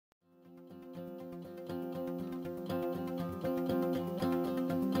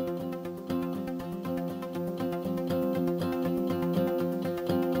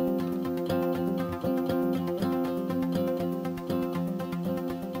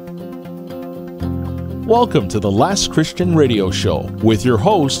Welcome to the Last Christian Radio Show with your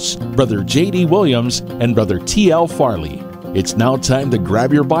hosts, Brother J.D. Williams and Brother T.L. Farley. It's now time to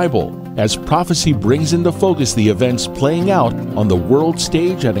grab your Bible as prophecy brings into focus the events playing out on the world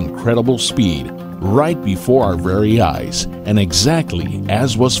stage at incredible speed, right before our very eyes, and exactly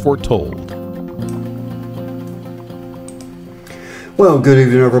as was foretold. Well, good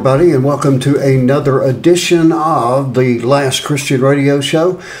evening, everybody, and welcome to another edition of the Last Christian Radio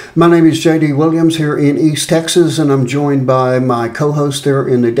Show. My name is J.D. Williams here in East Texas, and I'm joined by my co-host there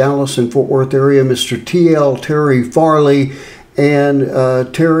in the Dallas and Fort Worth area, Mr. T.L. Terry Farley.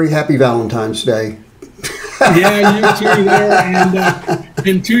 And Terry, happy Valentine's Day. Yeah, you too there,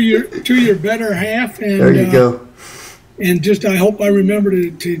 and to your better half. And there you go. And just, I hope I remember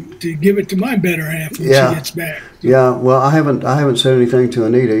to give it to my better half when she gets back. Yeah, well, I haven't said anything to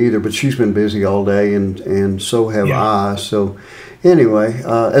Anita either, but she's been busy all day, and so have I. So, anyway,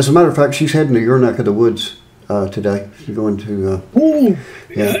 as a matter of fact, she's heading to your neck of the woods today. She's going to.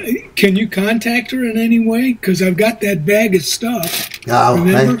 Can you contact her in any way? Because I've got that bag of stuff.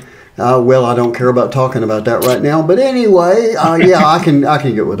 Remember? Well, I don't care about talking about that right now. But anyway, I can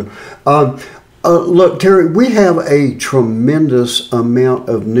get with her. Look, Terry, we have a tremendous amount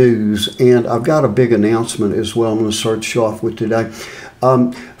of news, and I've got a big announcement as well I'm going to start you off with today.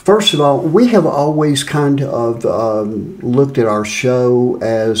 First of all, we have always kind of looked at our show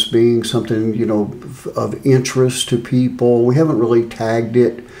as being something, of interest to people. We haven't really tagged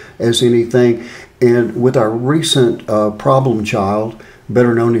it as anything. And with our recent problem child,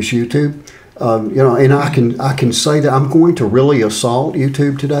 better known as YouTube, and I can say that I'm going to really assault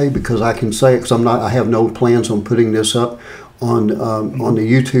YouTube today because I can say it because I have no plans on putting this up on the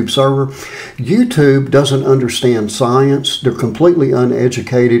YouTube server. YouTube doesn't understand science. They're completely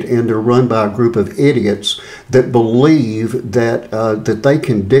uneducated, and they're run by a group of idiots that believe that they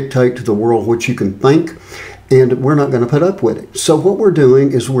can dictate to the world what you can think, and we're not going to put up with it. So what we're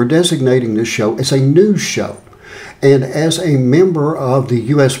doing is we're designating this show as a news show. And as a member of the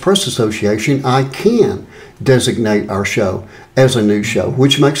U.S. Press Association, I can designate our show as a news show,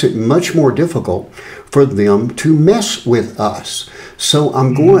 which makes it much more difficult for them to mess with us. So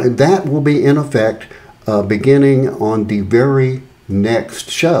that will be in effect beginning on the very next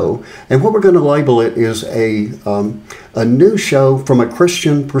show. And what we're going to label it is a news show from a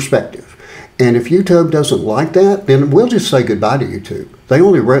Christian perspective. And if YouTube doesn't like that, then we'll just say goodbye to YouTube.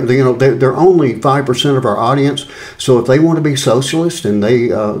 They're only 5% of our audience. So if they want to be socialist, and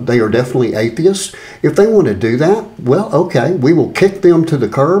they are definitely atheists, if they want to do that, well, okay, we will kick them to the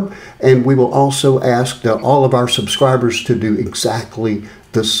curb, and we will also ask all of our subscribers to do exactly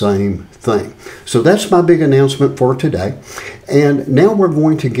the same thing. So that's my big announcement for today. And now we're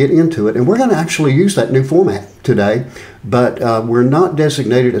going to get into it, and we're going to actually use that new format today, but we're not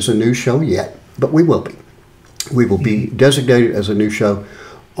designated as a news show yet, but we will be. We will be designated as a new show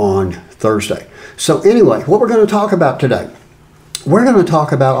on Thursday. So anyway, what we're going to talk about today, we're going to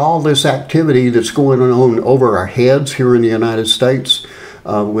talk about all this activity that's going on over our heads here in the United States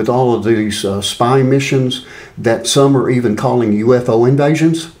with all of these spy missions that some are even calling UFO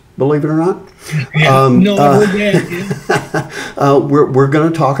invasions, believe it or not. I heard that. We're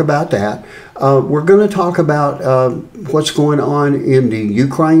going to talk about that. We're going to talk about what's going on in the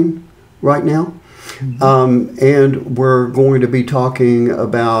Ukraine right now. And we're going to be talking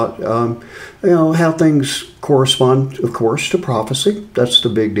about, how things correspond, of course, to prophecy. That's the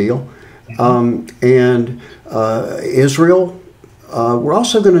big deal. And Israel. We're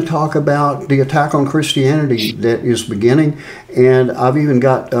also going to talk about the attack on Christianity that is beginning. And I've even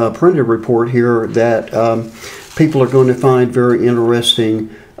got a printed report here that people are going to find very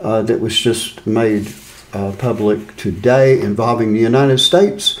interesting that was just made public today involving the United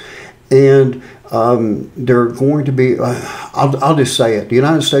States. And they're going to be, I'll just say it, the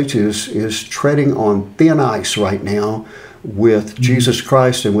United States is treading on thin ice right now with Jesus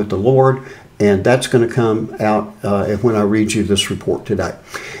Christ and with the Lord, and that's going to come out when I read you this report today.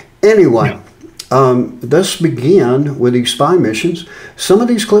 Anyway, let's begin with these spy missions. Some of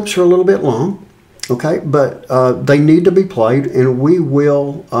these clips are a little bit long, okay, but they need to be played, and we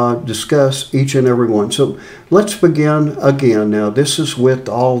will discuss each and every one. So let's begin again. Now, this is with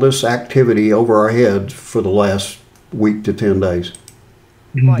all this activity over our heads for the last week to 10 days.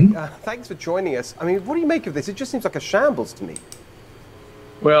 Mike, thanks for joining us. I mean, what do you make of this? It just seems like a shambles to me.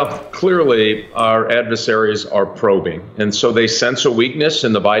 Well, clearly our adversaries are probing, and so they sense a weakness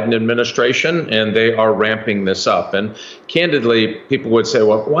in the Biden administration, and they are ramping this up. And candidly, people would say,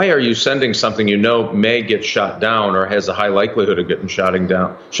 well, why are you sending something you know may get shot down or has a high likelihood of getting shot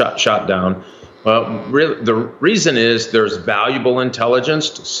down? Well, really, the reason is there's valuable intelligence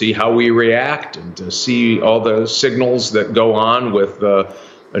to see how we react and to see all the signals that go on with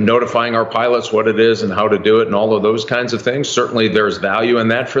notifying our pilots what it is and how to do it and all of those kinds of things. Certainly there's value in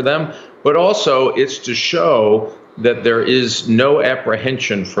that for them, but also it's to show that there is no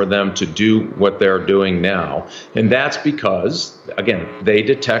apprehension for them to do what they're doing now. And that's because, again, they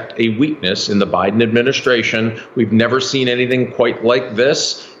detect a weakness in the Biden administration. We've never seen anything quite like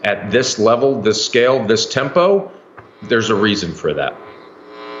this at this level, this scale, this tempo. There's a reason for that.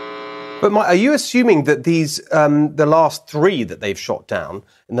 But are you assuming that these, the last 3 that they've shot down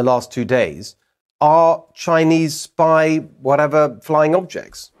in the last 2 days are Chinese spy, whatever, flying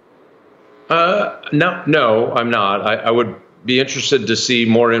objects? No, I'm not. I would be interested to see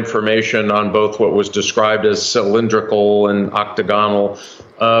more information on both what was described as cylindrical and octagonal.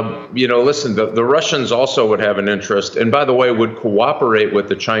 Listen, the Russians also would have an interest, and by the way, would cooperate with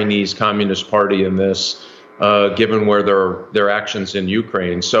the Chinese Communist Party in this, given where their actions in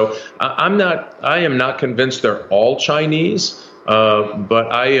Ukraine. So I am not convinced they're all Chinese.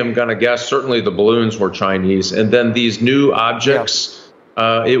 But I am going to guess certainly the balloons were Chinese, and then these new objects. Yeah.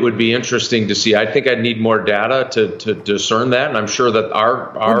 It would be interesting to see. I think I'd need more data to discern that, and I'm sure that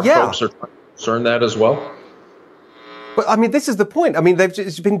our folks are trying to discern that as well. But I mean, this is the point. I mean,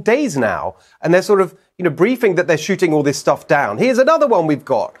 it's been days now, and they're sort of briefing that they're shooting all this stuff down. Here's another one we've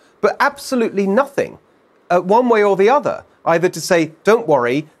got, but absolutely nothing, one way or the other. Either to say, don't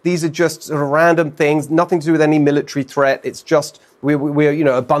worry, these are just sort of random things, nothing to do with any military threat. It's just we're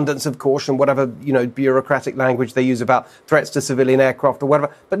abundance of caution, whatever bureaucratic language they use about threats to civilian aircraft or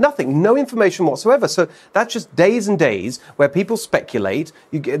whatever. But nothing, no information whatsoever. So that's just days and days where people speculate.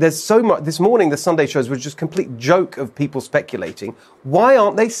 There's so much. This morning, the Sunday shows was just a complete joke of people speculating. Why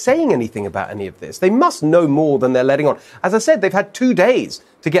aren't they saying anything about any of this? They must know more than they're letting on. As I said, they've had 2 days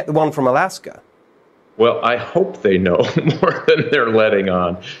to get the one from Alaska. Well, I hope they know more than they're letting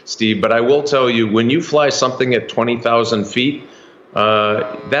on, Steve. But I will tell you, when you fly something at 20,000 feet,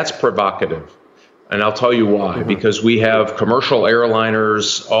 that's provocative. And I'll tell you why. Mm-hmm. Because we have commercial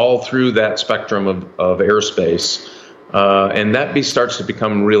airliners all through that spectrum of airspace. And that starts to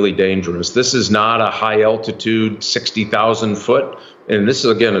become really dangerous. This is not a high altitude, 60,000 foot. And this,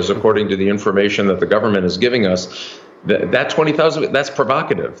 again, is according to the information that the government is giving us. That 20,000, that's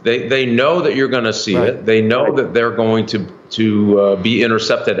provocative. They know that you're going to see it. They know that they're going to be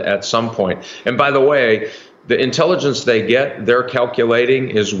intercepted at some point. And by the way, the intelligence they get, they're calculating,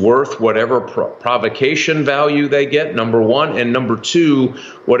 is worth whatever provocation value they get, number one. And number two,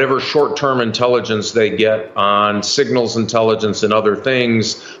 whatever short-term intelligence they get on signals intelligence and other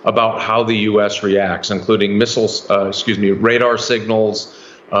things about how the U.S. reacts, including radar signals,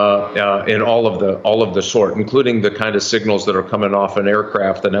 and all of the sort, including the kind of signals that are coming off an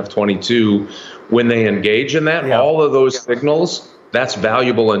aircraft, an F-22, when they engage in that, all of those signals, that's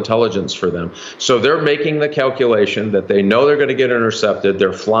valuable intelligence for them. So they're making the calculation that they know they're going to get intercepted.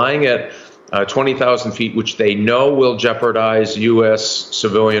 They're flying at 20,000 feet, which they know will jeopardize U.S.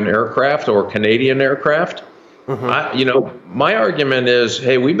 civilian aircraft or Canadian aircraft. Mm-hmm. My argument is,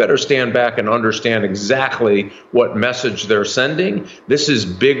 hey, we better stand back and understand exactly what message they're sending. This is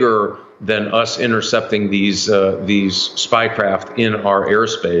bigger than us intercepting these spycraft in our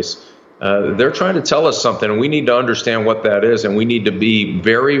airspace. They're trying to tell us something, and we need to understand what that is, and we need to be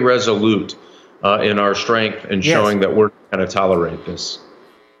very resolute in our strength in showing that we're not going to tolerate this.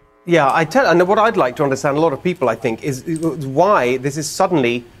 Yeah, and what I'd like to understand, a lot of people, I think, is why this is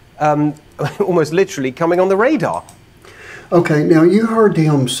suddenly almost literally coming on the radar. Okay, now you heard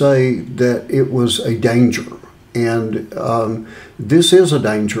him say that it was a danger, and this is a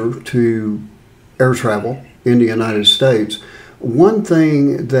danger to air travel in the United States. One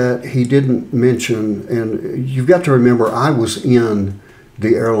thing that he didn't mention, and you've got to remember, I was in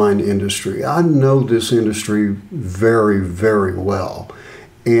the airline industry. I know this industry very, very well.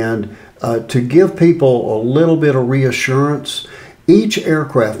 And to give people a little bit of reassurance, each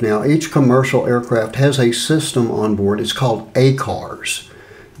aircraft now, each commercial aircraft has a system on board. It's called ACARS.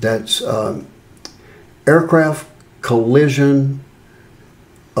 That's Aircraft Collision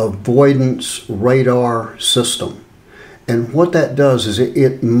Avoidance Radar System. And what that does is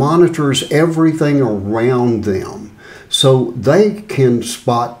it monitors everything around them so they can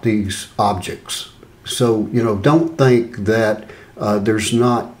spot these objects. So, don't think that there's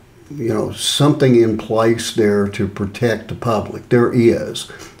not, something in place there to protect the public. There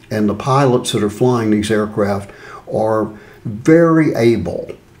is. And the pilots that are flying these aircraft are very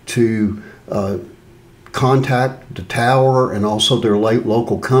able to contact the tower and also their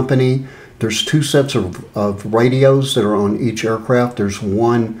local company. There's two sets of radios that are on each aircraft. There's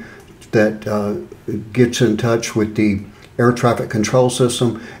one that gets in touch with the air traffic control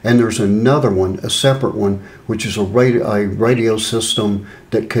system, and there's another one, a separate one, which is a radio system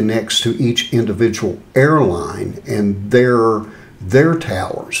that connects to each individual airline and their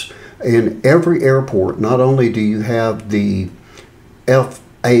towers. In every airport, not only do you have the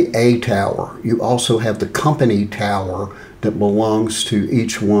FAA tower, you also have the company tower that belongs to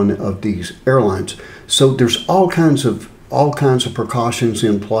each one of these airlines. So there's all kinds of precautions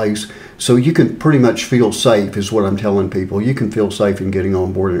in place, so you can pretty much feel safe, is what I'm telling people. You can feel safe in getting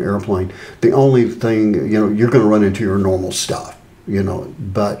on board an airplane. The only thing, you're going to run into your normal stuff,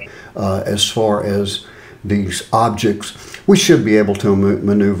 but as far as these objects, we should be able to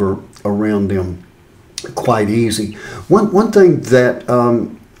maneuver around them quite easy. One thing that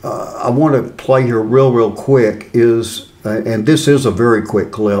I want to play here real quick is, and this is a very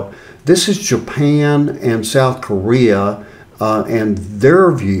quick clip, this is Japan and South Korea and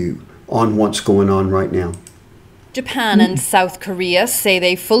their view on what's going on right now. Japan and South Korea say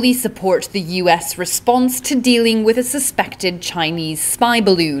they fully support the US response to dealing with a suspected Chinese spy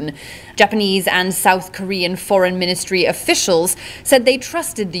balloon. Japanese and South Korean foreign ministry officials said they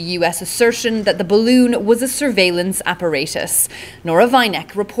trusted the US assertion that the balloon was a surveillance apparatus. Nora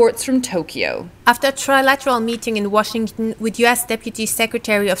Vinek reports from Tokyo. After a trilateral meeting in Washington with US Deputy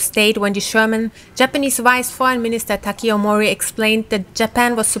Secretary of State Wendy Sherman, Japanese Vice Foreign Minister Takeo Mori explained that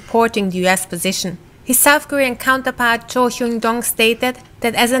Japan was supporting the US position. His South Korean counterpart Cho Hyun-dong stated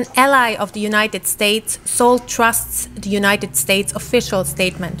that as an ally of the United States, Seoul trusts the United States official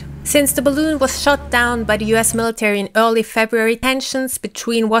statement. Since the balloon was shot down by the US military in early February, tensions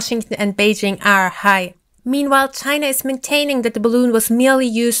between Washington and Beijing are high. Meanwhile, China is maintaining that the balloon was merely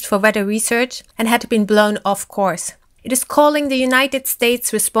used for weather research and had been blown off course. It is calling the United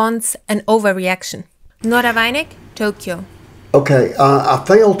States response an overreaction. Nora Vinek, Tokyo. Okay, I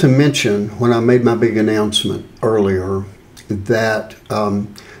failed to mention when I made my big announcement earlier that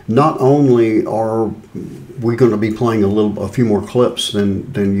not only are we going to be playing a few more clips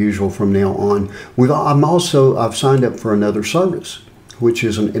than usual from now on, I've signed up for another service, which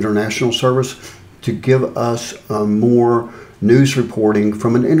is an international service to give us more news reporting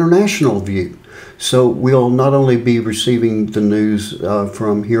from an international view. So we'll not only be receiving the news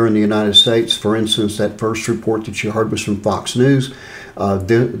from here in the United States. For instance, that first report that you heard was from Fox News.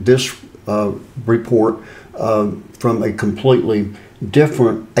 This report from a completely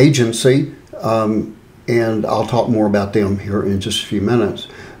different agency, and I'll talk more about them here in just a few minutes.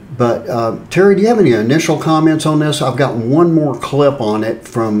 But Terry, do you have any initial comments on this? I've got one more clip on it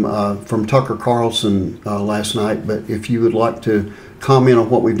from Tucker Carlson last night, but if you would like to comment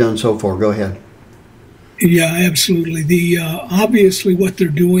on what we've done so far, go ahead. Yeah, absolutely. Obviously what they're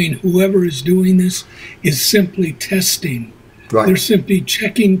doing, whoever is doing this, is simply testing. Right. They're simply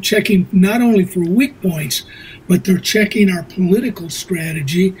checking not only for weak points, but they're checking our political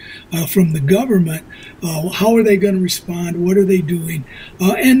strategy from the government. How are they going to respond? What are they doing?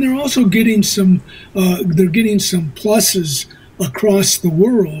 And they're also getting some pluses across the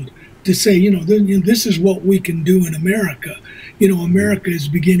world to say, this is what we can do in America. America is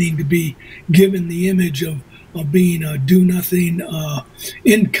beginning to be given the image of being a do-nothing,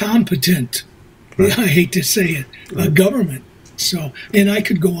 incompetent, right. I hate to say it, right. Government. So, and I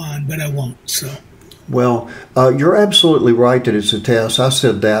could go on, but I won't. So. Well, you're absolutely right that it's a test. I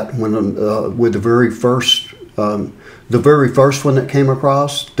said that when with the very first one that came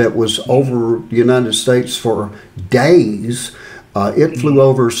across that was over the United States for days. It flew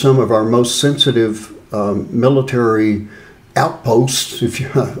over some of our most sensitive military outposts, if you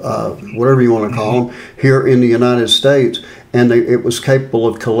whatever you want to call them, here in the United States, and it was capable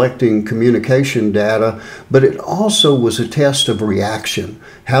of collecting communication data, but it also was a test of reaction,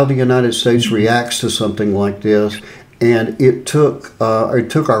 how the United States reacts to something like this. And it took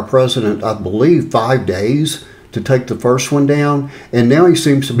our president, I believe, 5 days to take the first one down, and now he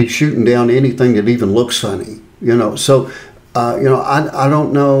seems to be shooting down anything that even looks funny. So I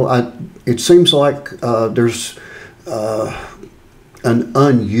don't know. It seems like there's an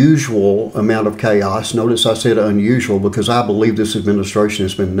unusual amount of chaos. Notice I said unusual because I believe this administration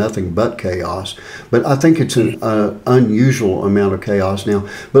has been nothing but chaos. But I think it's an unusual amount of chaos now.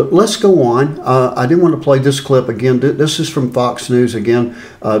 But let's go on. I didn't want to play this clip again. This is from Fox News again.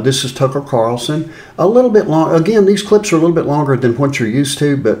 This is Tucker Carlson. A little bit long. Again, these clips are a little bit longer than what you're used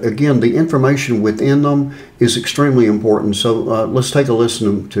to. But again, the information within them is extremely important. So let's take a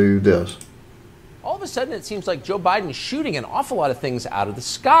listen to this. All of a sudden, it seems like Joe Biden is shooting an awful lot of things out of the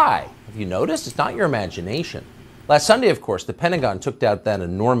sky. Have you noticed? It's not your imagination. Last Sunday, of course, the Pentagon took down that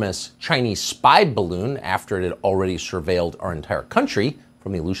enormous Chinese spy balloon after it had already surveilled our entire country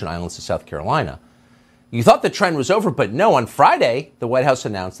from the Aleutian Islands to South Carolina. You thought the trend was over, but no. On Friday, the White House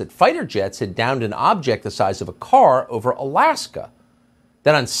announced that fighter jets had downed an object the size of a car over Alaska.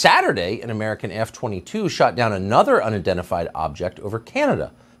 Then on Saturday, an American F-22 shot down another unidentified object over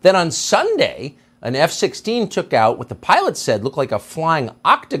Canada. Then on Sunday, an F-16 took out what the pilot said looked like a flying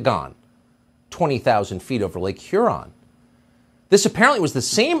octagon 20,000 feet over Lake Huron. This apparently was the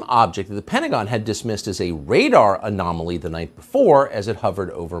same object that the Pentagon had dismissed as a radar anomaly the night before as it hovered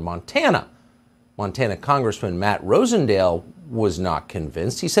over Montana. Montana Congressman Matt Rosendale was not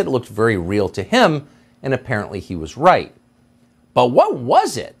convinced. He said it looked very real to him, and apparently he was right. But what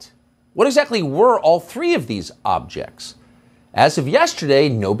was it? What exactly were all three of these objects? As of yesterday,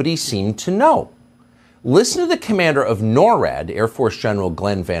 nobody seemed to know. Listen to the commander of NORAD, Air Force General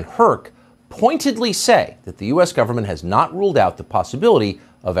Glenn Van Herk, pointedly say that the U.S. government has not ruled out the possibility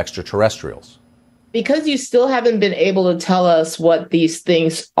of extraterrestrials. Because you still haven't been able to tell us what these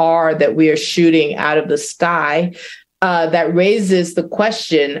things are that we are shooting out of the sky, that raises the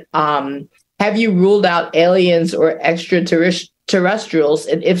question, have you ruled out aliens or extraterrestrials?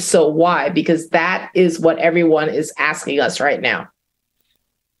 And if so, why? Because that is what everyone is asking us right now.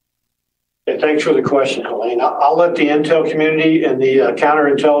 Yeah, thanks for the question, Helene. I'll let the intel community and the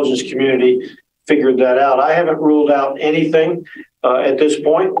counterintelligence community figure that out. I haven't ruled out anything at this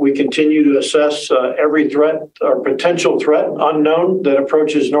point. We continue to assess every threat or potential threat unknown that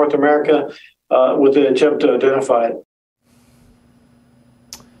approaches North America with an attempt to identify it.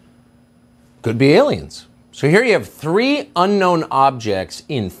 Could be aliens. So here you have three unknown objects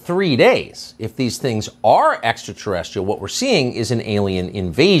in 3 days. If these things are extraterrestrial, what we're seeing is an alien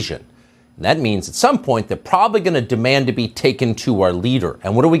invasion. And that means at some point they're probably going to demand to be taken to our leader.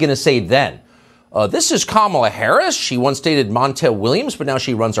 And what are we going to say then? This is Kamala Harris. She once dated Montel Williams, but now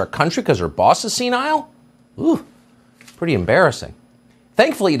she runs our country because her boss is senile? Ooh, pretty embarrassing.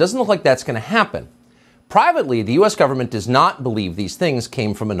 Thankfully, it doesn't look like that's going to happen. Privately, the U.S. government does not believe these things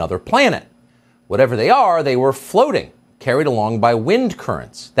came from another planet. Whatever they are, they were floating, carried along by wind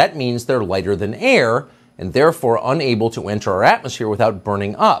currents. That means they're lighter than air and therefore unable to enter our atmosphere without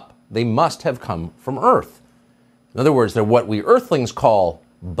burning up. They must have come from Earth. In other words, they're what we Earthlings call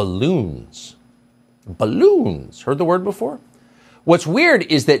balloons. Balloons. Heard the word before? What's weird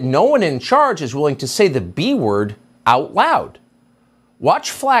is that no one in charge is willing to say the B word out loud. Watch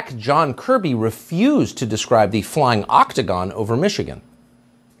Flack John Kirby refuse to describe the flying octagon over Michigan.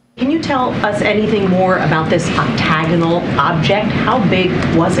 Can you tell us anything more about this octagonal object? How big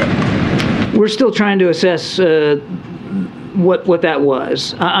was it? We're still trying to assess what that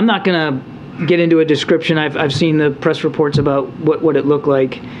was. I'm not going to get into a description. I've seen the press reports about what it looked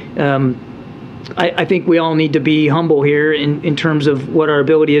like. I think we all need to be humble here in terms of what our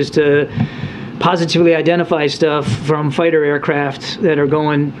ability is to positively identify stuff from fighter aircraft that are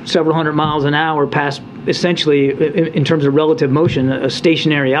going several hundred miles an hour past, essentially, in terms of relative motion, a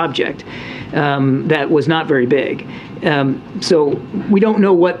stationary object that was not very big. So we don't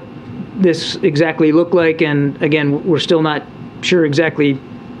know what this exactly looked like, and again, we're still not sure exactly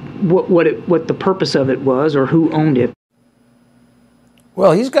what the purpose of it was or who owned it.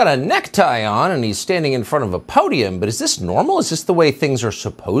 Well, he's got a necktie on and he's standing in front of a podium, but is this normal? Is this the way things are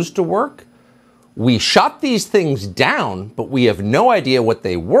supposed to work? We shot these things down, but we have no idea what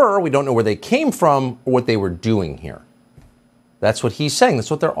they were. We don't know where they came from or what they were doing here. That's what he's saying.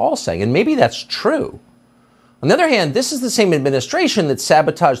 That's what they're all saying. And maybe that's true. On the other hand, this is the same administration that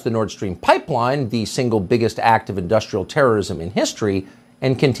sabotaged the Nord Stream pipeline, the single biggest act of industrial terrorism in history,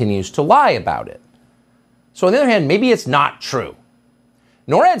 and continues to lie about it. So on the other hand, maybe it's not true.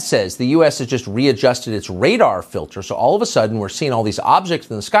 NORAD says the U.S. has just readjusted its radar filter, so all of a sudden we're seeing all these objects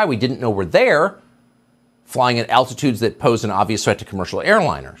in the sky we didn't know were there, flying at altitudes that pose an obvious threat to commercial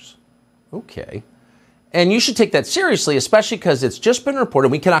airliners. Okay. And you should take that seriously, especially because it's just been reported,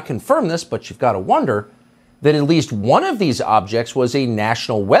 we cannot confirm this, but you've got to wonder, that at least one of these objects was a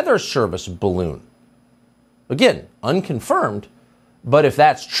National Weather Service balloon. Again, unconfirmed, but if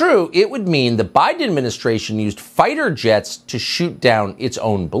that's true, it would mean the Biden administration used fighter jets to shoot down its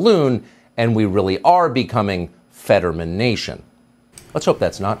own balloon, and we really are becoming Fetterman Nation. Let's hope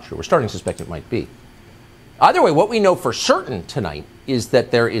that's not true. We're starting to suspect it might be. Either way, what we know for certain tonight is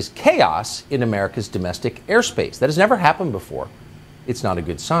that there is chaos in America's domestic airspace. That has never happened before. It's not a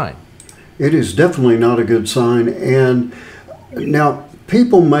good sign. It is definitely not a good sign. And now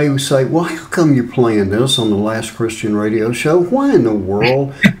people may say, well, how come you're playing this on the Last Christian Radio Show? Why in the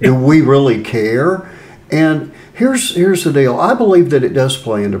world do we really care? And here's the deal. I believe that it does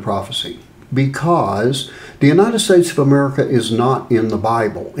play into prophecy because the United States of America is not in the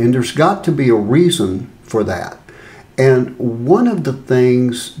Bible. And there's got to be a reason for that. And one of the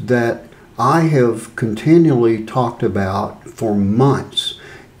things that I have continually talked about for months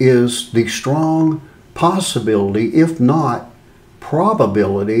is the strong possibility, if not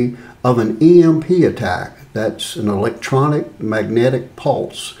probability, of an EMP attack. That's an electronic magnetic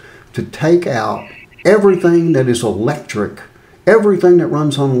pulse to take out everything that is electric, everything that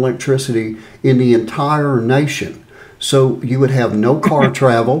runs on electricity in the entire nation. So you would have no car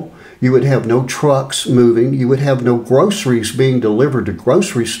travel, you would have no trucks moving, you would have no groceries being delivered to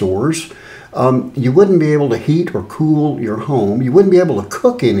grocery stores. You wouldn't be able to heat or cool your home. You wouldn't be able to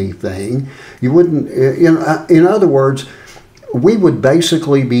cook anything. You wouldn't, in other words, we would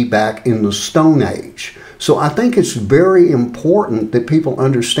basically be back in the Stone Age. So I think it's very important that people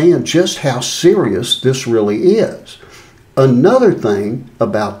understand just how serious this really is. Another thing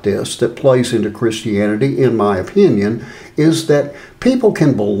about this that plays into Christianity, in my opinion, is that people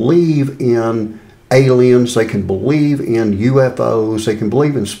can believe in aliens, they can believe in UFOs, they can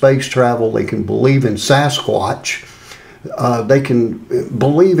believe in space travel, they can believe in Sasquatch, they can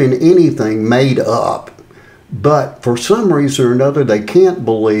believe in anything made up. But for some reason or another, they can't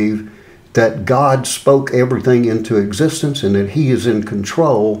believe that God spoke everything into existence and that He is in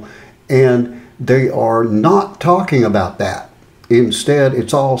control, and they are not talking about that. Instead,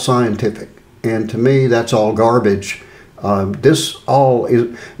 it's all scientific. And to me, that's all garbage. God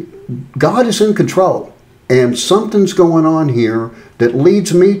is in control, and something's going on here that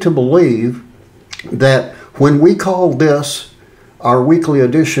leads me to believe that when we call this our weekly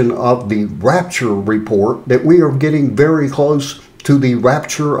edition of the Rapture Report, that we are getting very close to the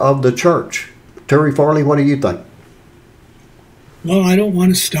rapture of the church. Terry Farley, what do you think? Well, I don't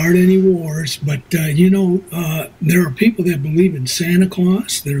want to start any wars, but there are people that believe in Santa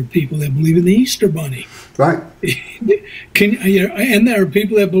Claus. There are people that believe in the Easter Bunny. Right. And there are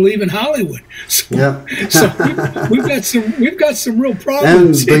people that believe in Hollywood. So, yeah. So we've got some real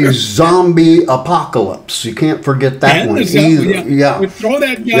problems. And the zombie apocalypse. You can't forget that one either. Yeah. We'll throw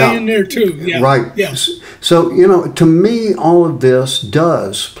that guy in there too. Yeah. Right. Yes. So, to me, all of this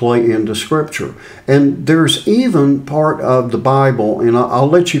does play into Scripture. And there's even part of the Bible, and I'll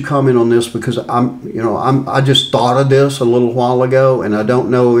let you comment on this because I just thought of this a little while ago, and I don't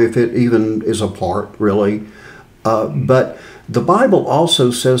know if it even is a part really. But the Bible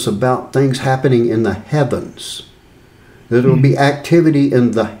also says about things happening in the heavens. That there will be activity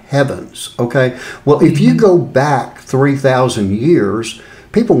in the heavens. Okay. Well, if you go back 3,000 years,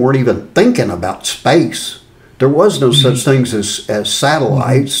 people weren't even thinking about space. There was no such things as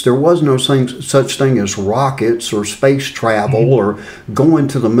satellites. There was no such thing as rockets or space travel or going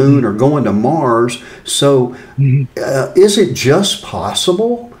to the moon or going to Mars. So is it just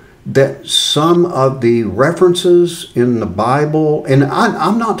possible that some of the references in the Bible, and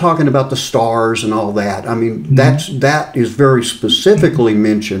I'm not talking about the stars and all that. I mean, that is very specifically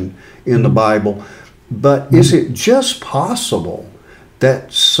mentioned in the Bible. But is it just possible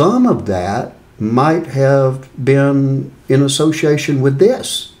that some of that might have been in association with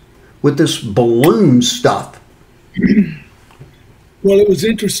this balloon stuff? Well, it was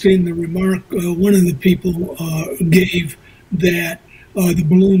interesting, the remark one of the people gave that the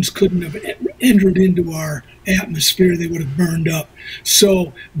balloons couldn't have entered into our atmosphere. They would have burned up.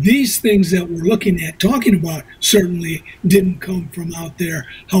 So these things that we're looking at, talking about, certainly didn't come from out there.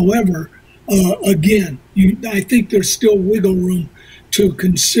 However, again, I think there's still wiggle room to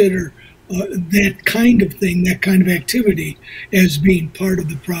consider that kind of thing, that kind of activity as being part of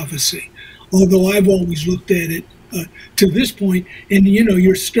the prophecy. Although I've always looked at it to this point, and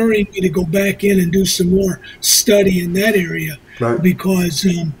you're stirring me to go back in and do some more study in that area, right? Because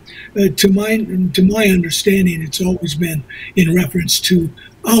to my understanding, it's always been in reference to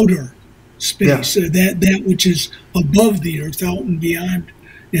outer space, that which is above the earth, out and beyond,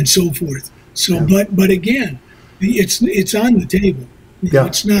 and so forth. So, but again, it's on the table.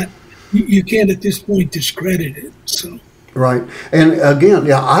 It's not. You can't at this point discredit it. So. Right. And again,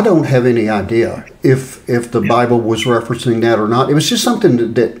 I don't have any idea if the Bible was referencing that or not. It was just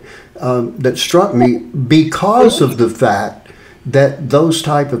something that struck me because of the fact that those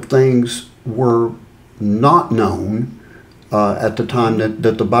type of things were not known at the time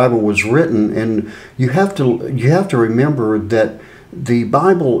that the Bible was written. And you have to remember that the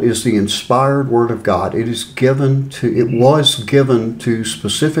Bible is the inspired Word of God. It was given to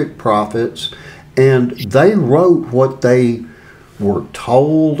specific prophets, and they wrote what they were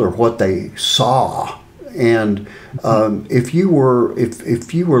told or what they saw. And if you were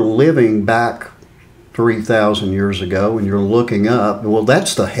living back 3,000 years ago and you're looking up, well,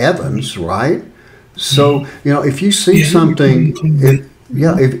 that's the heavens, right? So if you see something,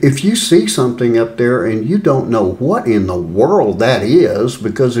 Yeah, if you see something up there and you don't know what in the world that is,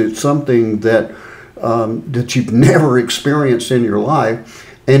 because it's something that that you've never experienced in your life,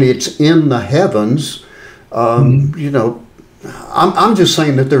 and it's in the heavens, you know, I'm just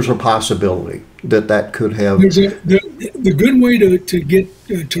saying that there's a possibility that could have. The good way to get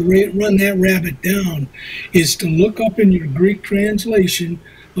to run that rabbit down is to look up in your Greek translation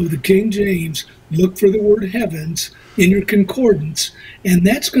of the King James, look for the word heavens in your concordance, and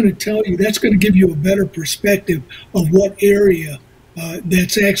that's going to tell you, that's going to give you a better perspective of what area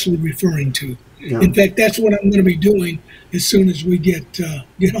that's actually referring to. Yeah. In fact, that's what I'm going to be doing as soon as we get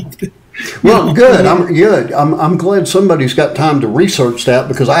off the. Well, good. I'm glad somebody's got time to research that,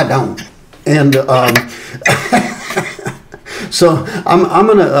 because I don't. And so I'm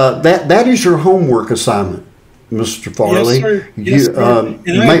gonna. That is your homework assignment, Mr. Farley. Yes, sir. Yes, sir.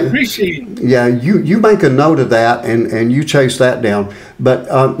 And I appreciate it. Yeah, you make a note of that, and you chase that down.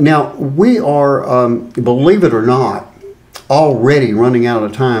 But now we are, believe it or not, already running out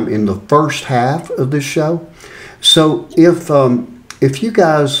of time in the first half of this show. So if you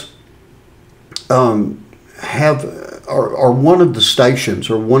guys are one of the stations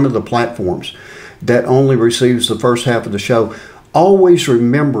or one of the platforms that only receives the first half of the show, always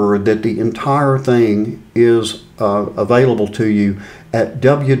remember that the entire thing is available to you at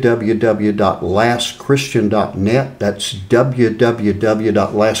www.lastchristian.net. That's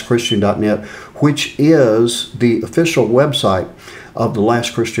www.lastchristian.net, which is the official website of the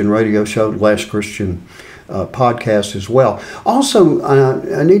Last Christian Radio Show, the Last Christian podcast as well. Also,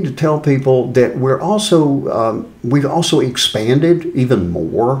 I need to tell people that we've also expanded even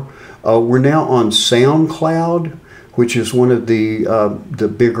more. We're now on SoundCloud, which is one of the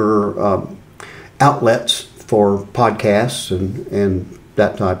bigger outlets for podcasts and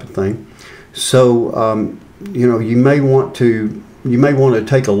that type of thing. So you may want to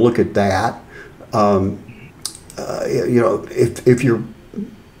take a look at that. If you're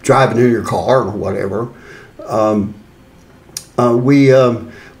driving in your car or whatever.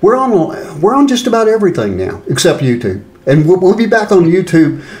 We're on just about everything now except YouTube, and we'll be back on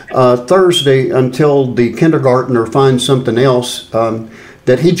YouTube Thursday until the kindergartner finds something else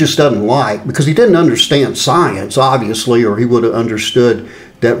that he just doesn't like, because he didn't understand science, obviously, or he would have understood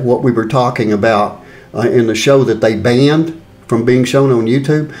that what we were talking about in the show that they banned from being shown on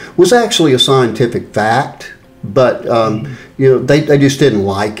YouTube was actually a scientific fact, but they just didn't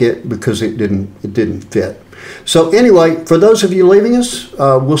like it because it didn't fit. So anyway, for those of you leaving us,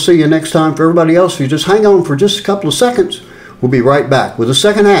 we'll see you next time. For everybody else, if you just hang on for just a couple of seconds, we'll be right back with the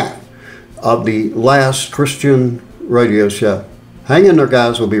second half of the Last Christian Radio Show. Hang in there,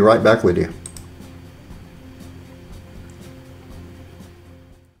 guys. We'll be right back with you.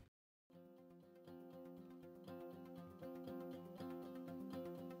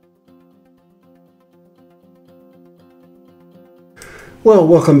 Well,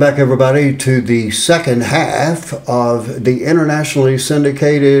 welcome back, everybody, to the second half of the internationally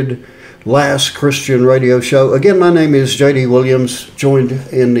syndicated Last Christian Radio Show. Again, my name is J.D. Williams, joined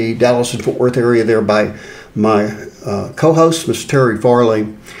in the Dallas and Fort Worth area there by my co-host, Mr. Terry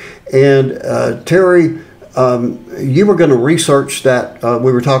Farley. And Terry, you were going to research that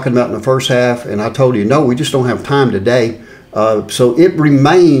we were talking about in the first half, and I told you, no, we just don't have time today. So it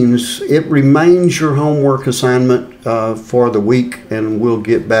remains your homework assignment for the week, and we'll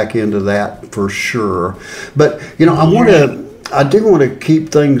get back into that for sure. But I do want to keep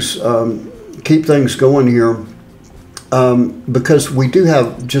things going here because we do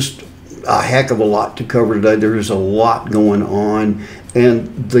have just a heck of a lot to cover today. There is a lot going on,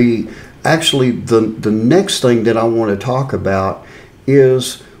 and the next thing that I want to talk about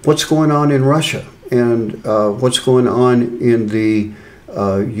is what's going on in Russia. And what's going on in the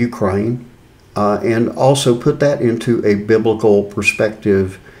Ukraine, and also put that into a biblical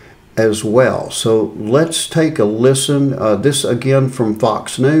perspective as well. So let's take a listen, this again from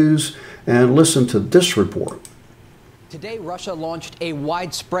Fox News, and listen to this report. Today, Russia launched a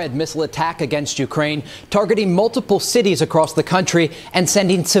widespread missile attack against Ukraine, targeting multiple cities across the country and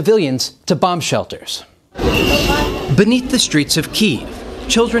sending civilians to bomb shelters. Beneath the streets of Kyiv,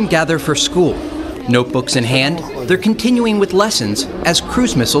 children gather for school. Notebooks in hand, they're continuing with lessons as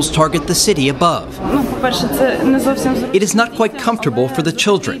cruise missiles target the city above. It is not quite comfortable for the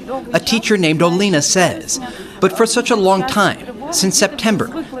children, a teacher named Olena says. But for such a long time, since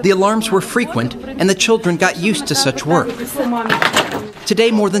September, the alarms were frequent and the children got used to such work.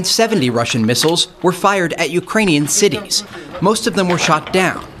 Today, more than 70 Russian missiles were fired at Ukrainian cities. Most of them were shot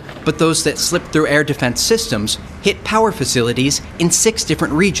down, but those that slipped through air defense systems hit power facilities in 6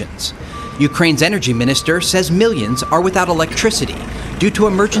 different regions. Ukraine's energy minister says millions are without electricity due to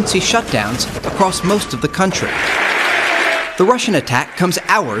emergency shutdowns across most of the country. The Russian attack comes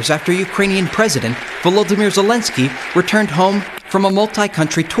hours after Ukrainian President Volodymyr Zelensky returned home from a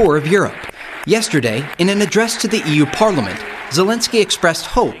multi-country tour of Europe. Yesterday, in an address to the EU Parliament, Zelensky expressed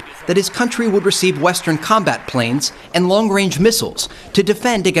hope that his country would receive Western combat planes and long-range missiles to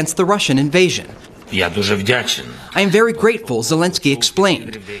defend against the Russian invasion. I am very grateful, Zelensky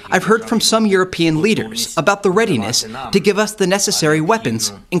explained. I've heard from some European leaders about the readiness to give us the necessary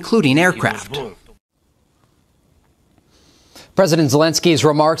weapons, including aircraft. President Zelensky's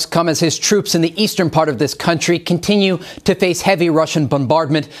remarks come as his troops in the eastern part of this country continue to face heavy Russian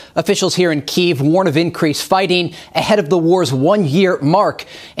bombardment. Officials here in Kyiv warn of increased fighting ahead of the war's one-year mark.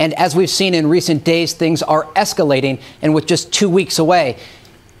 And as we've seen in recent days, things are escalating. And with just 2 weeks away,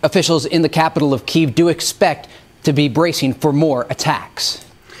 officials in the capital of Kyiv do expect to be bracing for more attacks.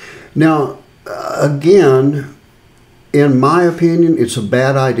 Now, again, in my opinion, it's a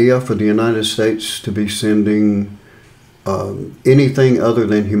bad idea for the United States to be sending anything other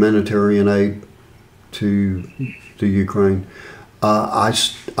than humanitarian aid to the Ukraine. I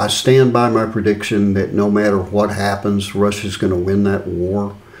stand by my prediction that no matter what happens, Russia's going to win that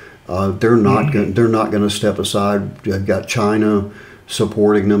war. They're not going to step aside. They've got China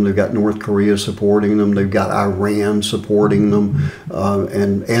supporting them. They've got North Korea supporting them. They've got Iran supporting them,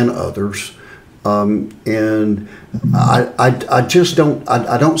 and others. And I just don't.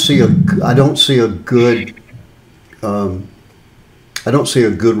 I don't see a good. I don't see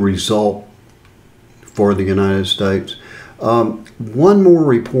a good result for the United States. One more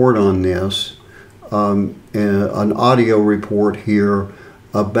report on this, an audio report here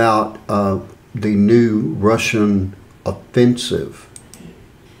about the new Russian offensive.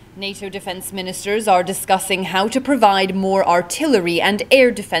 NATO defense ministers are discussing how to provide more artillery and air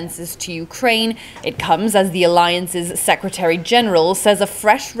defenses to Ukraine. It comes as the alliance's Secretary General says a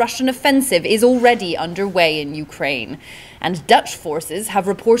fresh Russian offensive is already underway in Ukraine. And Dutch forces have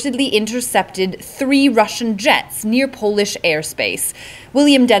reportedly intercepted 3 Russian jets near Polish airspace.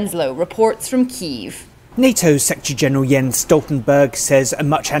 William Denslow reports from Kyiv. NATO's Secretary General Jens Stoltenberg says a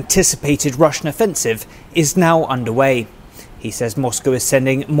much anticipated Russian offensive is now underway. He says Moscow is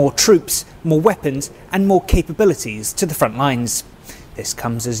sending more troops, more weapons and more capabilities to the front lines. This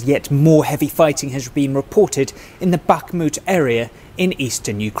comes as yet more heavy fighting has been reported in the Bakhmut area in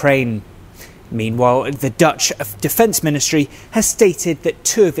eastern Ukraine. Meanwhile, the Dutch Defence Ministry has stated that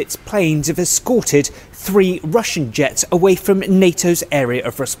 2 of its planes have escorted 3 Russian jets away from NATO's area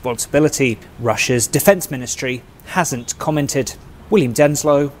of responsibility. Russia's Defence Ministry hasn't commented. William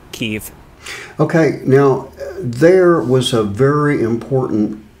Denslow, Kyiv. Okay, now there was a very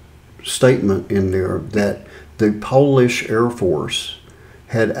important statement in there that the Polish Air Force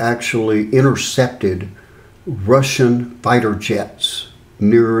had actually intercepted Russian fighter jets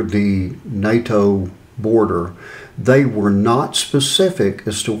near the NATO border. They were not specific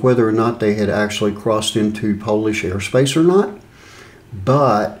as to whether or not they had actually crossed into Polish airspace or not,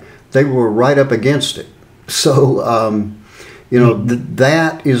 but they were right up against it. So,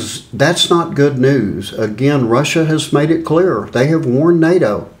 that's not good news. Again, Russia has made it clear. They have warned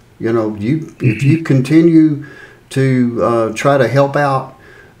NATO. If you continue to try to help out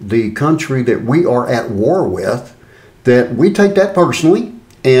the country that we are at war with, that we take that personally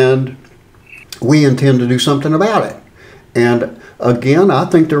and we intend to do something about it. And again, I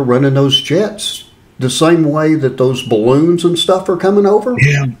think they're running those jets the same way that those balloons and stuff are coming over.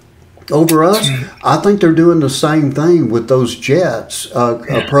 Yeah. Over us. I think they're doing the same thing with those jets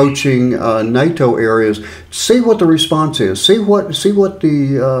approaching NATO areas. See what the response is. See what the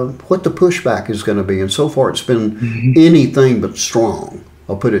pushback is going to be. And so far, it's been anything but strong.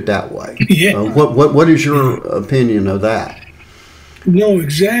 I'll put it that way. Yeah. What is your opinion of that? No,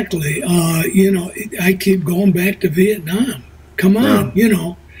 exactly. I keep going back to Vietnam. Come on,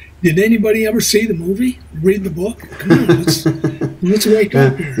 Did anybody ever see the movie? Read the book? Come on, let's wake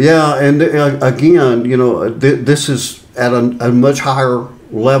up here. Yeah, and again, this is at a much higher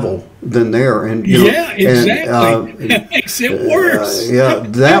level than there, and exactly. That makes it worse.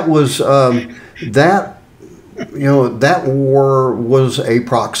 That was that war was a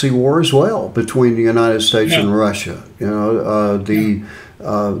proxy war as well between the United States and Russia.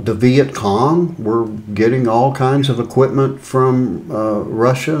 The Viet Cong were getting all kinds of equipment from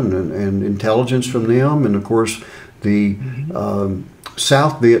Russia and intelligence from them. And, of course, the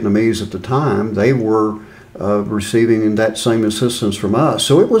South Vietnamese at the time, they were receiving that same assistance from us.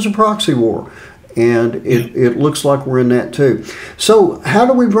 So it was a proxy war. And it looks like we're in that too. So how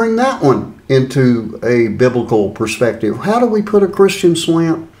do we bring that one into a biblical perspective? How do we put a Christian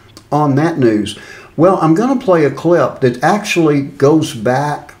slant on that news? Well, I'm going to play a clip that actually goes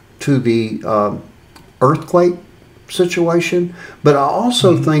back to the earthquake situation, but I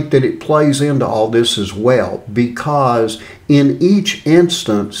also think that it plays into all this as well, because in each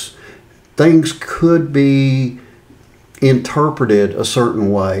instance, things could be interpreted a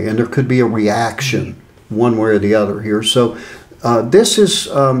certain way, and there could be a reaction one way or the other here. So this is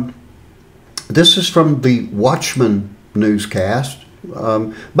from the Watchman newscast.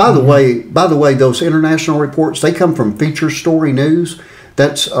 By the way, those international reports, they come from Feature Story News.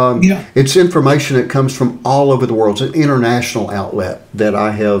 That's it's information that comes from all over the world. It's an international outlet that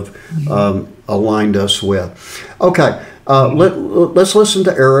I have aligned us with. Okay, let's listen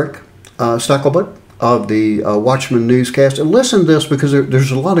to Eric Steckelbuck of the Watchman newscast, and listen to this because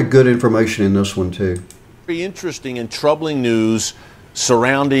there's a lot of good information in this one too. Very interesting and troubling news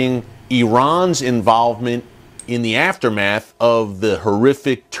surrounding Iran's involvement in the aftermath of the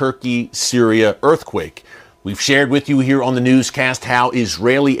horrific Turkey-Syria earthquake. We've shared with you here on the newscast how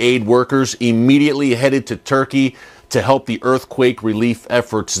Israeli aid workers immediately headed to Turkey to help the earthquake relief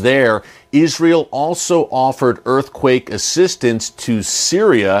efforts there. Israel also offered earthquake assistance to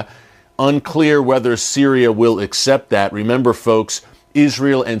Syria. Unclear whether Syria will accept that. Remember, folks,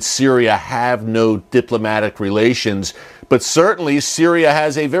 Israel and Syria have no diplomatic relations, but certainly Syria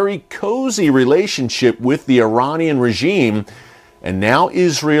has a very cozy relationship with the Iranian regime, and now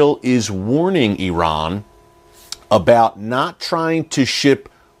Israel is warning Iran about not trying to ship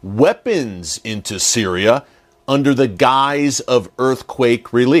weapons into Syria under the guise of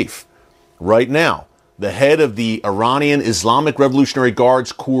earthquake relief. Right now, the head of the Iranian Islamic Revolutionary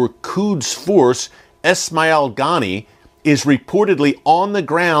Guards Corps Quds Force, Esmail Ghani, is reportedly on the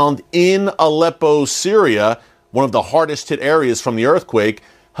ground in Aleppo, Syria, one of the hardest hit areas from the earthquake,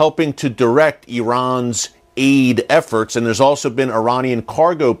 helping to direct Iran's aid efforts. And there's also been Iranian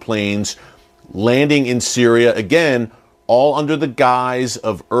cargo planes landing in Syria, again, all under the guise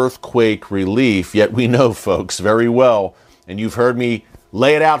of earthquake relief. Yet we know, folks, very well, and you've heard me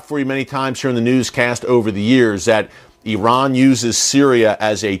lay it out for you many times here in the newscast over the years, that Iran uses Syria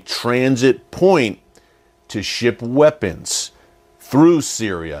as a transit point to ship weapons through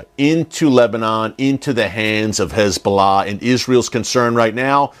Syria into Lebanon, into the hands of Hezbollah. And Israel's concern right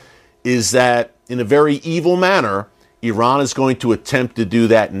now is that, in a very evil manner, Iran is going to attempt to do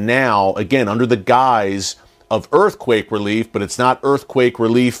that now, again, under the guise of earthquake relief, but it's not earthquake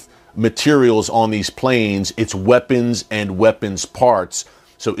relief materials on these planes, it's weapons and weapons parts.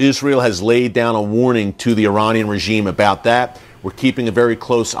 So Israel has laid down a warning to the Iranian regime about that. We're keeping a very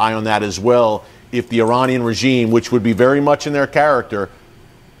close eye on that as well. If the Iranian regime, which would be very much in their character,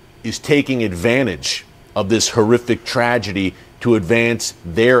 is taking advantage of this horrific tragedy to advance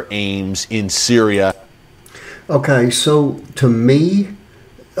their aims in Syria. Okay, so to me,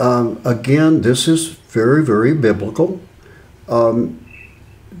 again, this is very, very biblical.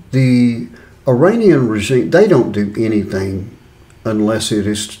 The Iranian regime, they don't do anything unless it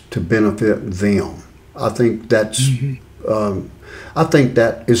is to benefit them. I think that's, I think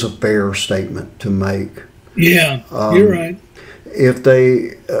that is a fair statement to make. Yeah, you're right. If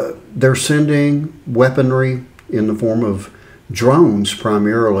they're sending weaponry in the form of drones,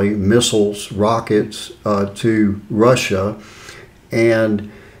 primarily missiles, rockets, to Russia, and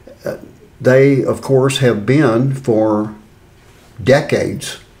they, of course, have been for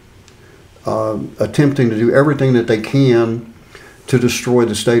decades attempting to do everything that they can to destroy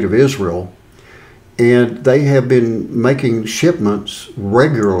the state of Israel. And they have been making shipments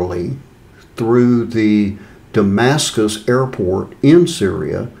regularly through the Damascus airport in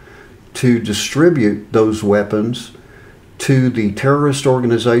Syria to distribute those weapons to the terrorist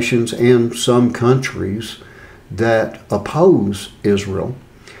organizations and some countries that oppose Israel.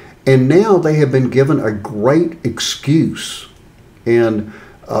 And now they have been given a great excuse. And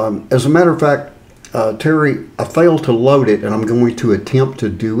as a matter of fact, Terry, I failed to load it, and I'm going to attempt to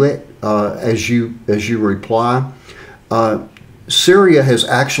do it as you reply. Syria has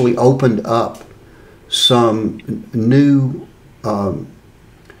actually opened up some new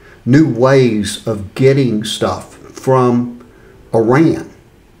ways of getting stuff from Iran.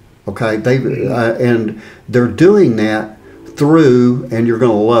 Okay, and they're doing that through, and you're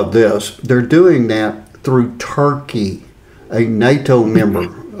going to love this, they're doing that through Turkey, a NATO member.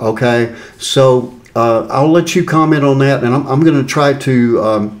 Okay, so I'll let you comment on that, and I'm going to try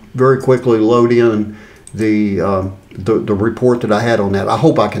to very quickly load in the report that I had on that. I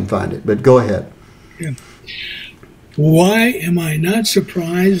hope I can find it, but go ahead. Yeah. Why am I not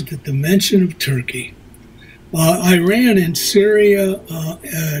surprised at the mention of Turkey? Iran and Syria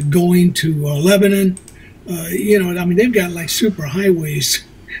going to Lebanon, they've got like super highways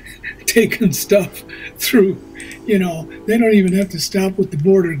taking stuff through. They don't even have to stop with the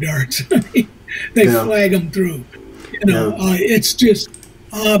border guards. They flag them through. It's just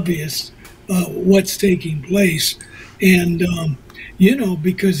obvious what's taking place, and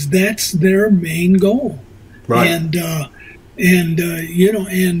because that's their main goal. Right. And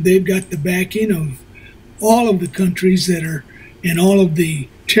they've got the backing of all of the countries that are in all of the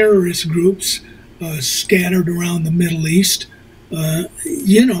terrorist groups scattered around the Middle East,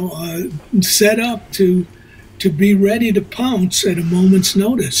 set up to be ready to pounce at a moment's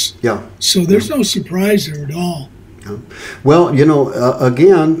notice. Yeah. So there's no surprise there at all. Yeah. Well,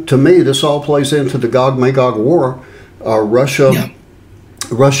 again, to me, this all plays into the Gog-Magog war. Russia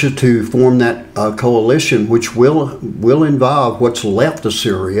to form that coalition, which will involve what's left of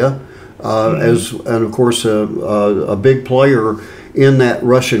Syria, and of course a big player in that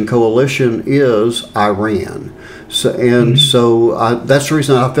Russian coalition is Iran. So that's the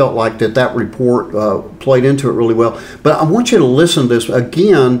reason I felt like that report played into it really well. But I want you to listen to this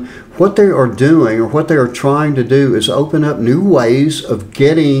again. What they are doing, or what they are trying to do, is open up new ways of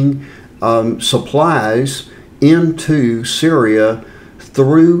getting supplies into Syria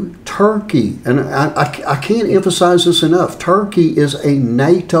through Turkey. And I can't emphasize this enough. Turkey is a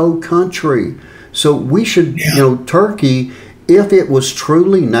NATO country. So we should, Turkey, if it was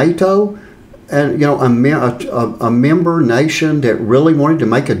truly NATO, and a member nation that really wanted to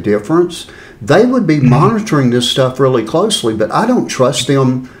make a difference, they would be monitoring this stuff really closely. But I don't trust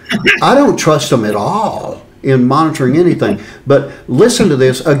them. I don't trust them at all in monitoring anything. But listen to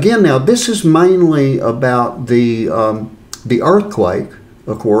this again. Now, this is mainly about the earthquake,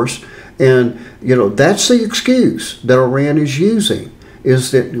 of course, and that's the excuse that Iran is using,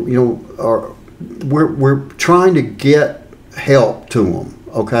 is that we're trying to get help to them.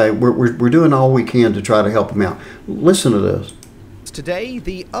 Okay, we're doing all we can to try to help them out. Listen to this. Today,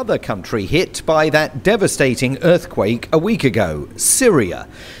 the other country hit by that devastating earthquake a week ago, Syria.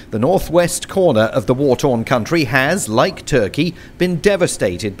 The northwest corner of the war-torn country has, like Turkey, been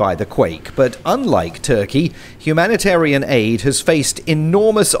devastated by the quake. But unlike Turkey, humanitarian aid has faced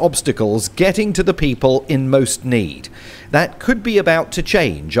enormous obstacles getting to the people in most need. That could be about to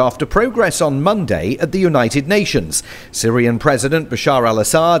change after progress on Monday at the United Nations. Syrian President Bashar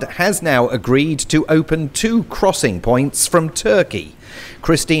al-Assad has now agreed to open 2 crossing points from Turkey.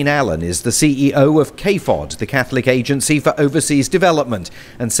 Christine Allen is the CEO of KFOD, the Catholic Agency for Overseas Development,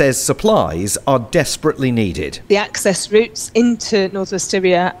 and says supplies are desperately needed. The access routes into northwest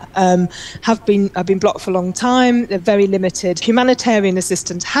Syria have been blocked for a long time. They're very limited. Humanitarian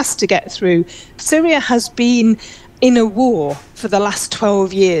assistance has to get through. Syria has been in a war for the last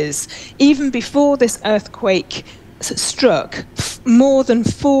 12 years. Even before this earthquake struck, more than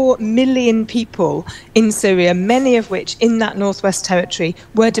 4 million people in Syria, many of which in that northwest territory,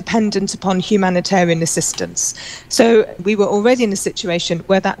 were dependent upon humanitarian assistance. So we were already in a situation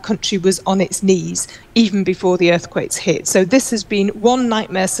where that country was on its knees even before the earthquakes hit. So this has been one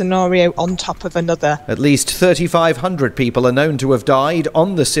nightmare scenario on top of another. At least 3,500 people are known to have died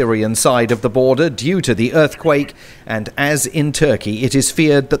on the Syrian side of the border due to the earthquake, and as in Turkey, it is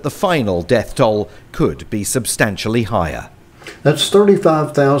feared that the final death toll could be substantially higher. That's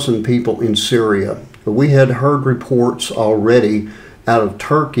 35,000 people in Syria. We had heard reports already out of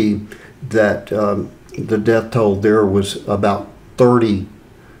Turkey that the death toll there was about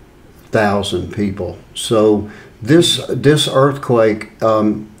 30,000 people. So this earthquake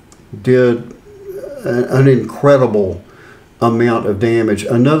did an incredible amount of damage.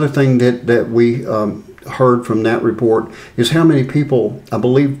 Another thing that we heard from that report is how many people, I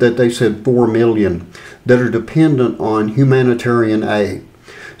believe that they said 4 million, that are dependent on humanitarian aid.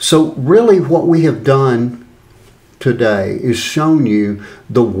 So really what we have done today is shown you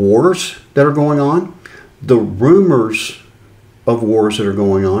the wars that are going on, the rumors of wars that are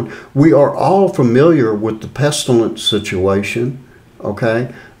going on. We are all familiar with the pestilence situation,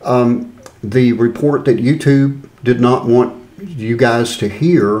 okay? The report that YouTube did not want you guys to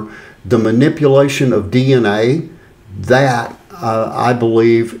hear, the manipulation of DNA, that I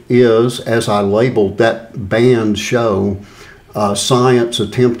believe is, as I labeled that banned show, science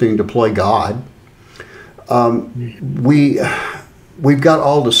attempting to play God. We've got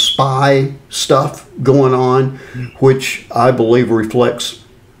all the spy stuff going on, which I believe reflects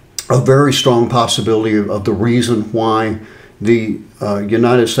a very strong possibility of the reason why the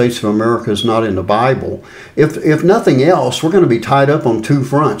United States of America is not in the Bible. If nothing else, we're going to be tied up on 2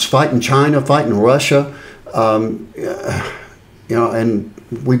 fronts: fighting China, fighting Russia. And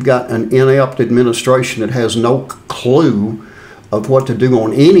we've got an inept administration that has no clue of what to do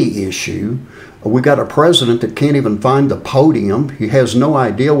on any issue. We got a president that can't even find the podium. He has no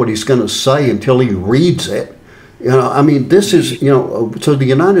idea what he's going to say until he reads it. I mean, this is, so the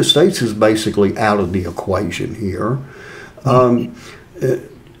United States is basically out of the equation here. I've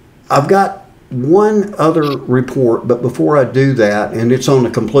got one other report, but before I do that, and it's on a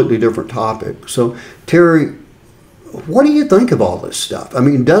completely different topic. So, Terry, what do you think of all this stuff? I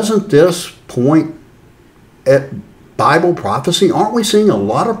mean, doesn't this point at Bible prophecy? Aren't we seeing a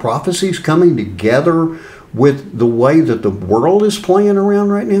lot of prophecies coming together with the way that the world is playing around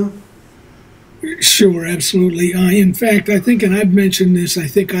right now? Sure, absolutely. In fact, I think, and I've mentioned this, I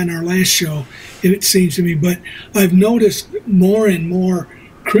think, on our last show, it seems to me, but I've noticed more and more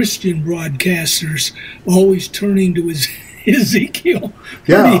Christian broadcasters always turning to Ezekiel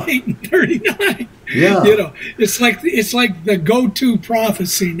 38 and 39. Yeah. It's like the go-to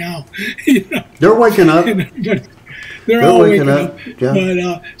prophecy now. They're waking up. They're all waking up. Yeah. But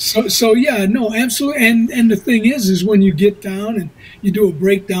no, absolutely. And the thing is when you get down and you do a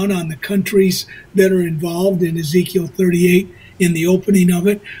breakdown on the countries that are involved in Ezekiel 38 in the opening of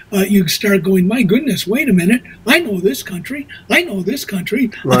it, you start going, my goodness, wait a minute. I know this country. I know this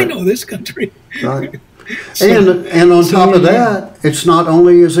country. Right. I know this country. Right. And on top of that, it's not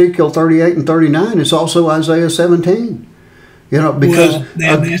only Ezekiel 38 and 39, it's also Isaiah 17. Because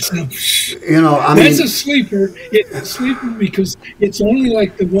that's a sleeper. It's a sleeper because it's only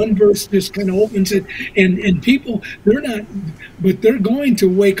like the one verse just kind of opens it, and people, they're going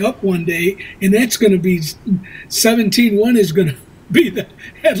to wake up one day, and that's going to be 17:1 is going to be the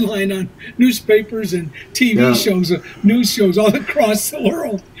headline on newspapers and TV shows, news shows all across the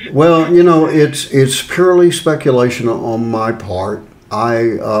world. Well, it's purely speculation on my part.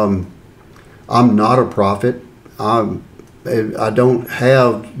 I'm not a prophet. I don't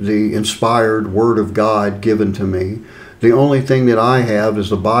have the inspired Word of God given to me. The only thing that I have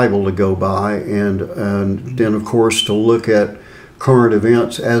is the Bible to go by, and then, of course, to look at current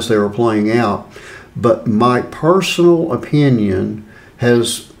events as they are playing out. But my personal opinion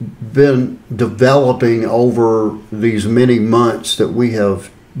has been developing over these many months that we have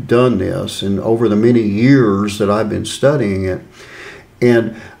done this, and over the many years that I've been studying it.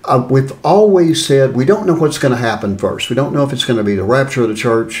 And we've always said we don't know what's going to happen first. We don't know if it's going to be the rapture of the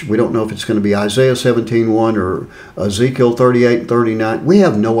church. We don't know if it's going to be Isaiah 17:1 or Ezekiel 38 and 39. We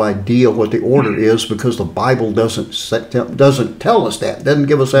have no idea what the order is because the Bible doesn't tell us that. It doesn't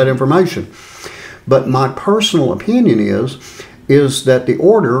give us that information. But my personal opinion is that the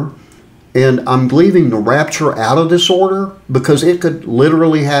order, and I'm leaving the rapture out of this order because it could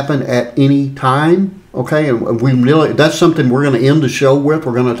literally happen at any time. Okay, and that's something we're going to end the show with.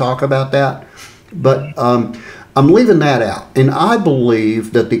 We're going to talk about that. But I'm leaving that out. And I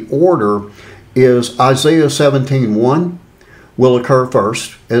believe that the order is Isaiah 17:1 will occur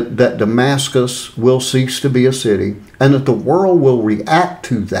first, that Damascus will cease to be a city, and that the world will react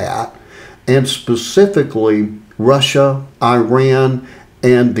to that, and specifically Russia, Iran,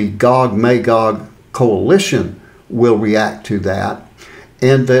 and the Gog-Magog coalition will react to that.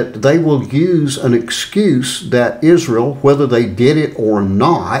 And that they will use an excuse that Israel, whether they did it or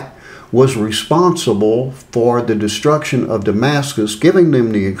not, was responsible for the destruction of Damascus, giving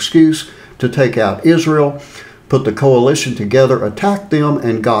them the excuse to take out Israel, put the coalition together, attack them,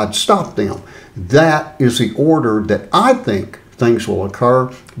 and God stop them. That is the order that I think things will occur.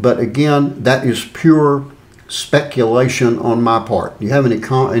 But again, that is pure speculation on my part. Do you have any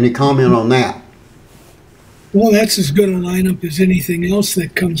comment on that? Well, that's as good a lineup as anything else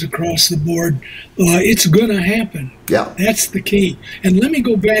that comes across the board. It's going to happen. Yeah. That's the key. And let me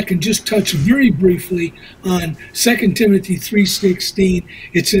go back and just touch very briefly on 2 Timothy 3:16.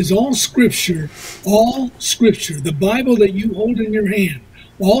 It says, all scripture, the Bible that you hold in your hand,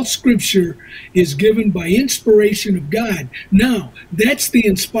 all scripture is given by inspiration of God. Now, that's the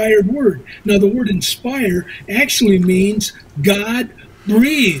inspired word. Now, the word inspire actually means God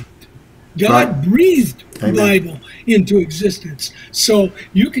breathed. God breathed the Bible into existence. So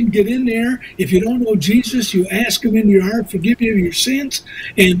you can get in there. If you don't know Jesus, you ask him into your heart, forgive you of your sins,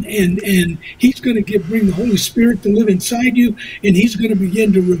 and he's going to bring the Holy Spirit to live inside you, and he's going to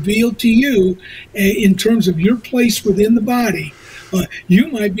begin to reveal to you in terms of your place within the body. You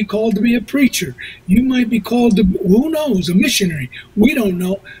might be called to be a preacher. You might be called to, who knows, a missionary. We don't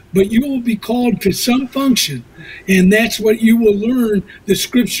know. But you will be called to some function. And that's what you will learn the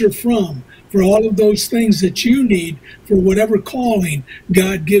scripture from, for all of those things that you need for whatever calling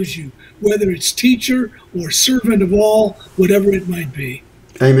God gives you, whether it's teacher or servant of all, whatever it might be.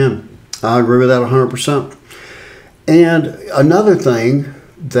 Amen. I agree with that 100%. And another thing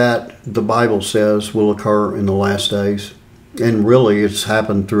that the Bible says will occur in the last days and really it's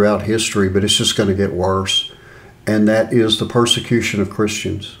happened throughout history, but it's just going to get worse, and that is the persecution of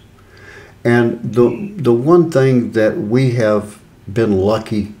Christians. And the one thing that we have been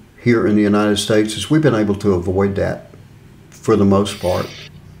lucky here in the United States is we've been able to avoid that for the most part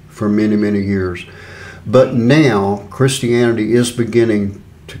for many, many years. But now Christianity is beginning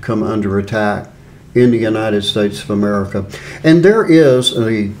to come under attack in the United States of America. And there is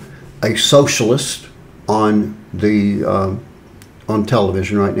a socialist on the on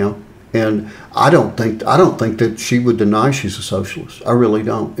television right now, and I don't think that she would deny she's a socialist. I really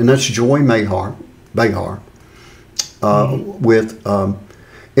don't. And that's Joy Behar with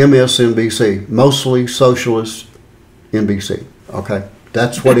MSNBC, mostly socialist NBC. Okay,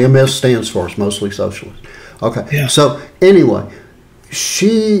 that's what MS stands for. It's mostly socialist. Okay, yeah. So anyway,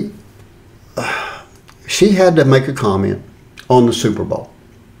 she had to make a comment on the Super Bowl.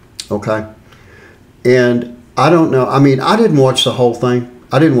 Okay, and I don't know. I mean, I didn't watch the whole thing.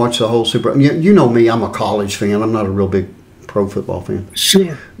 I didn't watch the whole Super Bowl. You know me, I'm a college fan. I'm not a real big pro football fan.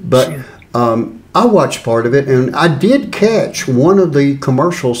 Sure. But sure. I watched part of it, and I did catch one of the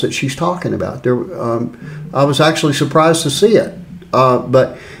commercials that she's talking about. There, I was actually surprised to see it.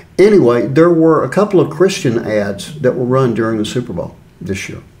 But anyway, there were a couple of Christian ads that were run during the Super Bowl this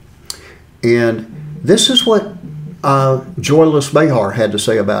year. And this is what Joyless Behar had to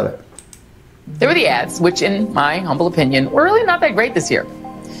say about it. There were the ads, which in my humble opinion were really not that great this year.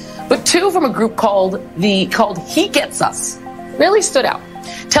 But two from a group called He Gets Us really stood out,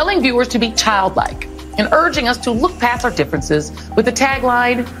 telling viewers to be childlike and urging us to look past our differences with the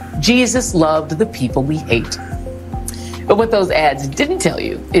tagline, Jesus loved the people we hate. But what those ads didn't tell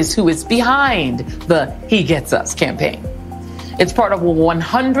you is who is behind the He Gets Us campaign. It's part of a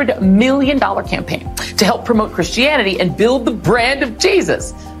 $100 million campaign to help promote Christianity and build the brand of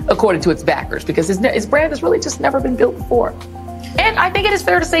Jesus, according to its backers, because his brand has really just never been built before. And I think it is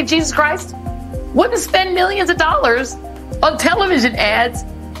fair to say Jesus Christ wouldn't spend millions of dollars on television ads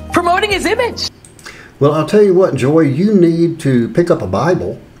promoting his image. Well, I'll tell you what, Joy, you need to pick up a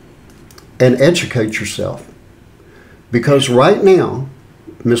Bible and educate yourself. Because right now,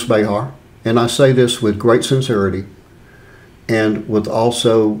 Miss Behar, and I say this with great sincerity and with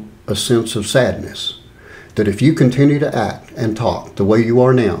also a sense of sadness, that if you continue to act and talk the way you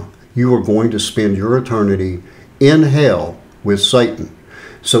are now, you are going to spend your eternity in hell with Satan.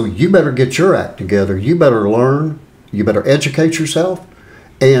 So you better get your act together. You better learn. You better educate yourself.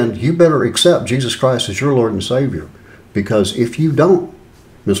 And you better accept Jesus Christ as your Lord and Savior. Because if you don't,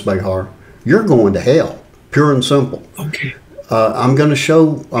 Miss Behar, you're going to hell, pure and simple. Okay. I'm going to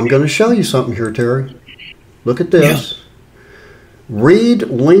show you something here, Terry. Look at this. Yeah. Read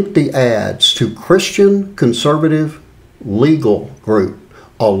lengthy ads to Christian conservative legal group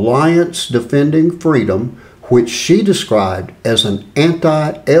Alliance Defending Freedom, which she described as an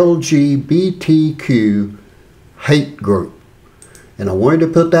anti-LGBTQ hate group. And I wanted to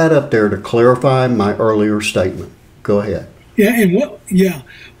put that up there to clarify my earlier statement. Go ahead. Yeah, and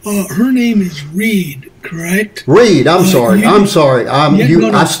her name is Reed, correct? Reed, I'm sorry.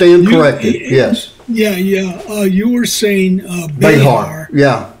 I stand corrected. Yes. Yeah. You were saying Behar.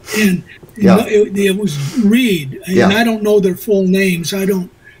 Yeah. And it was Reed. And I don't know their full names. I don't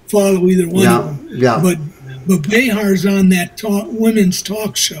follow either one of them. Yeah. But Behar's on that women's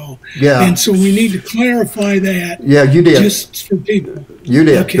talk show. Yeah. And so we need to clarify that. Yeah, you did. Just for people. You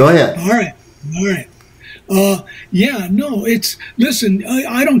did. Okay. Go ahead. All right. Listen,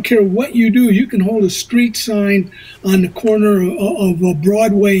 I don't care what you do. You can hold a street sign on the corner of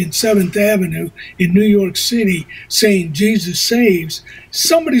Broadway and 7th Avenue in New York City saying Jesus saves.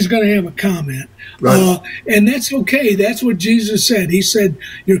 Somebody's going to have a comment. Right. And that's okay. That's what Jesus said. He said,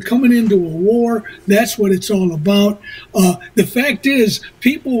 you're coming into a war. That's what it's all about. The fact is,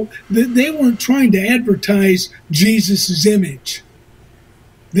 people, they weren't trying to advertise Jesus's image.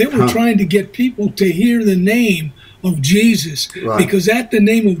 They were trying to get people to hear the name of Jesus, because at the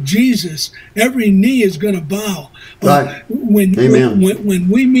name of Jesus, every knee is going to bow. When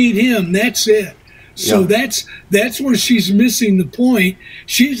we meet him, that's it. So that's where she's missing the point.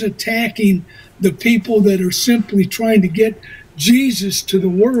 She's attacking the people that are simply trying to get Jesus to the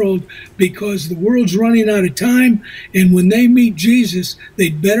world, because the world's running out of time, and when they meet Jesus,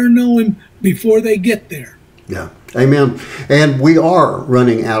 they'd better know him before they get there. Yeah. Amen. And we are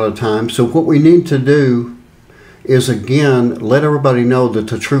running out of time. So what we need to do is, again, let everybody know that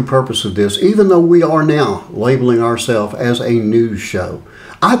the true purpose of this, even though we are now labeling ourselves as a news show,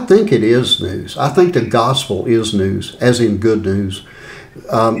 I think it is news. I think the gospel is news, as in good news.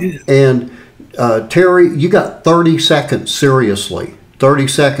 And Terry, you got 30 seconds, seriously, 30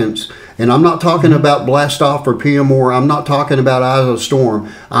 seconds. And I'm not talking about blast off or PM, or I'm not talking about eyes of a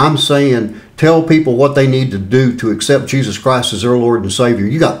storm. I'm saying tell people what they need to do to accept Jesus Christ as their Lord and Savior.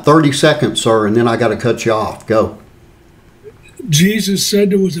 You got 30 seconds, sir, and then I got to cut you off. Go. Jesus said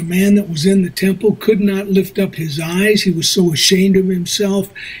there was a man that was in the temple, could not lift up his eyes. He was so ashamed of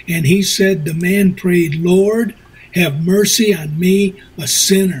himself. And he said, the man prayed, Lord, have mercy on me, a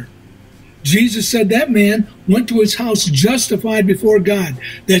sinner. Jesus said that man went to his house justified before God.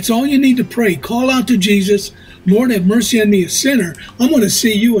 That's all you need to pray. Call out to Jesus, Lord, have mercy on me, a sinner. I'm going to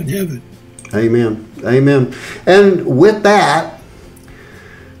see you in heaven. Amen. Amen. And with that,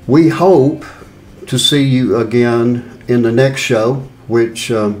 we hope to see you again in the next show, which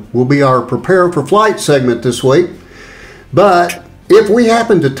will be our Prepare for Flight segment this week. But if we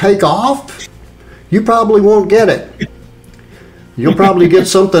happen to take off, you probably won't get it. You'll probably get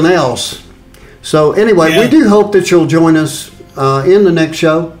something else. So anyway, we do hope that you'll join us in the next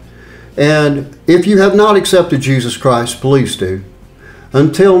show. And if you have not accepted Jesus Christ, please do.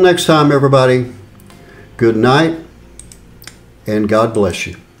 Until next time, everybody, good night and God bless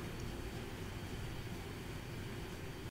you.